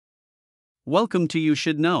Welcome to You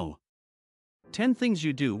Should Know. 10 things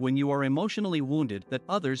you do when you are emotionally wounded that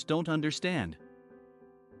others don't understand.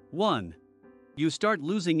 1. You start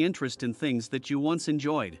losing interest in things that you once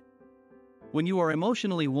enjoyed. When you are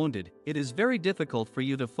emotionally wounded, it is very difficult for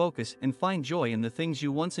you to focus and find joy in the things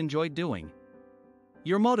you once enjoyed doing.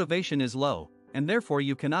 Your motivation is low, and therefore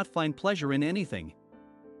you cannot find pleasure in anything.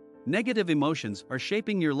 Negative emotions are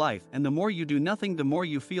shaping your life, and the more you do nothing, the more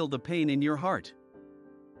you feel the pain in your heart.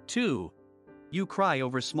 2. You cry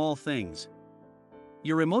over small things.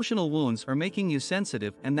 Your emotional wounds are making you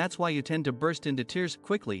sensitive, and that's why you tend to burst into tears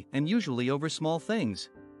quickly and usually over small things.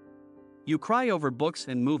 You cry over books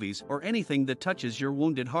and movies or anything that touches your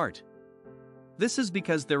wounded heart. This is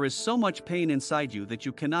because there is so much pain inside you that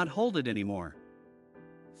you cannot hold it anymore.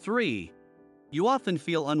 3. You often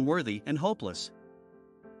feel unworthy and hopeless.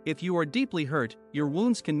 If you are deeply hurt, your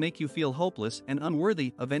wounds can make you feel hopeless and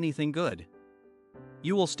unworthy of anything good.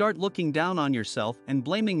 You will start looking down on yourself and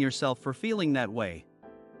blaming yourself for feeling that way.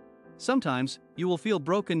 Sometimes, you will feel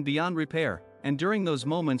broken beyond repair, and during those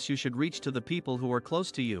moments you should reach to the people who are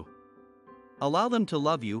close to you. Allow them to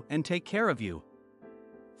love you and take care of you.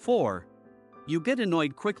 4. You get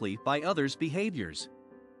annoyed quickly by others' behaviors.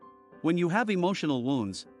 When you have emotional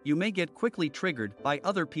wounds, you may get quickly triggered by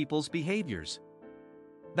other people's behaviors.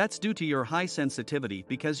 That's due to your high sensitivity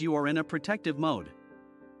because you are in a protective mode.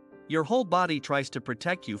 Your whole body tries to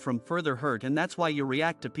protect you from further hurt, and that's why you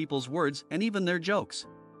react to people's words and even their jokes.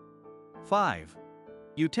 5.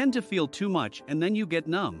 You tend to feel too much and then you get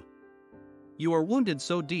numb. You are wounded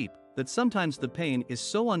so deep that sometimes the pain is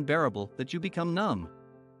so unbearable that you become numb.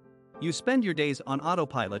 You spend your days on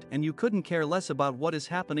autopilot and you couldn't care less about what is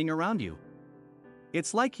happening around you.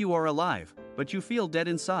 It's like you are alive, but you feel dead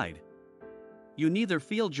inside. You neither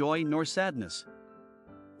feel joy nor sadness.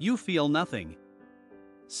 You feel nothing.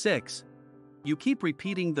 6. You keep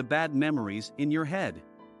repeating the bad memories in your head.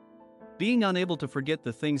 Being unable to forget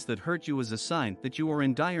the things that hurt you is a sign that you are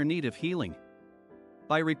in dire need of healing.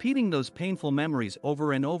 By repeating those painful memories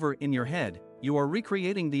over and over in your head, you are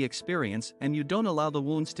recreating the experience and you don't allow the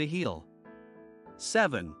wounds to heal.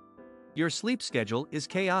 7. Your sleep schedule is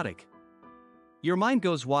chaotic. Your mind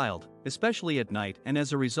goes wild, especially at night, and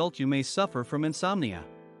as a result you may suffer from insomnia.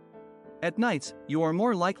 At nights, you are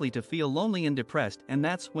more likely to feel lonely and depressed, and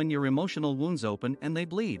that's when your emotional wounds open and they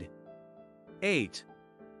bleed. 8.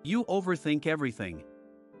 You overthink everything.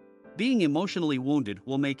 Being emotionally wounded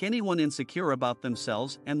will make anyone insecure about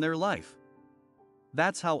themselves and their life.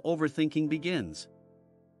 That's how overthinking begins.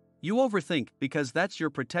 You overthink because that's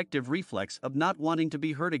your protective reflex of not wanting to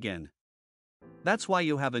be hurt again. That's why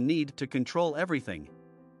you have a need to control everything.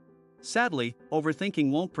 Sadly,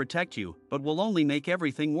 overthinking won't protect you, but will only make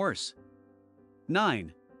everything worse.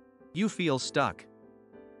 9. You feel stuck.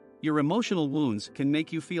 Your emotional wounds can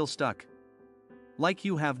make you feel stuck. Like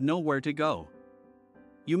you have nowhere to go.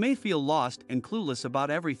 You may feel lost and clueless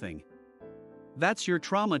about everything. That's your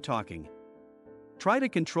trauma talking. Try to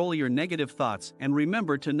control your negative thoughts and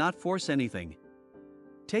remember to not force anything.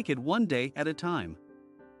 Take it one day at a time.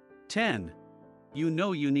 10. You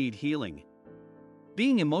know you need healing.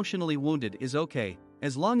 Being emotionally wounded is okay,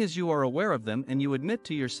 as long as you are aware of them and you admit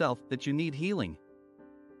to yourself that you need healing.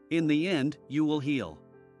 In the end, you will heal.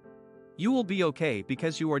 You will be okay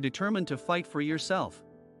because you are determined to fight for yourself.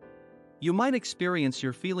 You might experience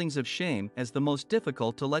your feelings of shame as the most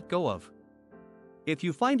difficult to let go of. If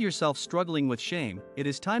you find yourself struggling with shame, it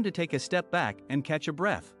is time to take a step back and catch a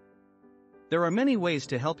breath. There are many ways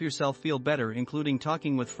to help yourself feel better, including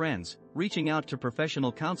talking with friends, reaching out to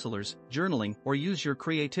professional counselors, journaling, or use your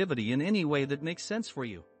creativity in any way that makes sense for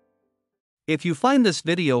you. If you find this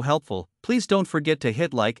video helpful, please don't forget to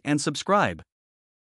hit like and subscribe.